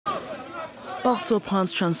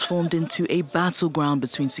Port-au-Prince transformed into a battleground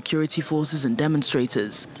between security forces and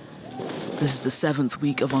demonstrators. This is the 7th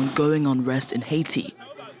week of ongoing unrest in Haiti.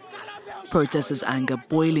 Protesters' anger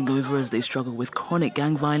boiling over as they struggle with chronic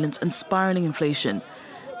gang violence and spiraling inflation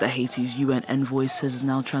that Haiti's UN envoy says is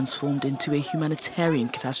now transformed into a humanitarian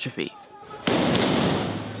catastrophe.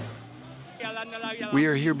 We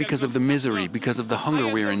are here because of the misery, because of the hunger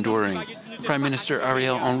we are enduring. Prime Minister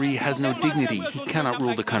Ariel Henry has no dignity. He cannot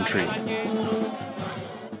rule the country.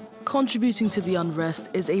 Contributing to the unrest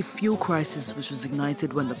is a fuel crisis which was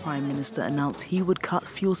ignited when the Prime Minister announced he would cut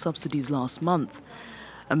fuel subsidies last month,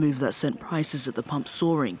 a move that sent prices at the pump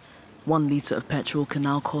soaring. 1 litre of petrol can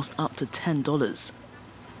now cost up to $10.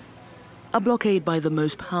 A blockade by the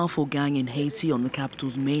most powerful gang in Haiti on the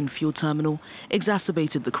capital's main fuel terminal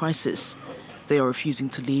exacerbated the crisis. They are refusing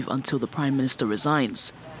to leave until the Prime Minister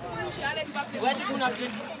resigns.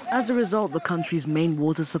 As a result, the country's main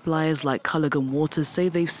water suppliers like Culligan Waters say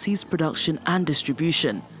they've ceased production and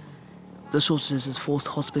distribution. The shortages has forced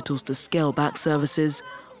hospitals to scale back services,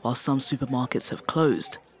 while some supermarkets have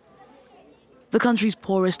closed. The country's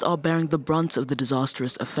poorest are bearing the brunt of the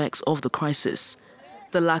disastrous effects of the crisis.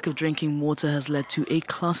 The lack of drinking water has led to a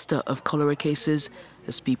cluster of cholera cases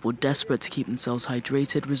as people desperate to keep themselves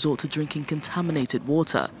hydrated resort to drinking contaminated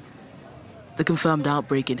water. The confirmed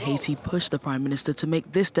outbreak in Haiti pushed the Prime Minister to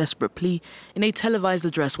make this desperate plea in a televised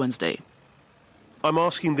address Wednesday. I'm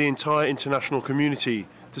asking the entire international community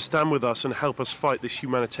to stand with us and help us fight this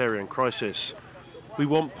humanitarian crisis. We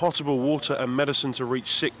want potable water and medicine to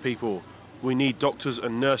reach sick people. We need doctors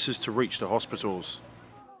and nurses to reach the hospitals.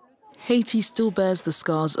 Haiti still bears the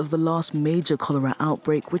scars of the last major cholera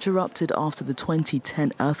outbreak, which erupted after the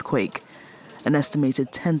 2010 earthquake. An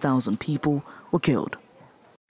estimated 10,000 people were killed.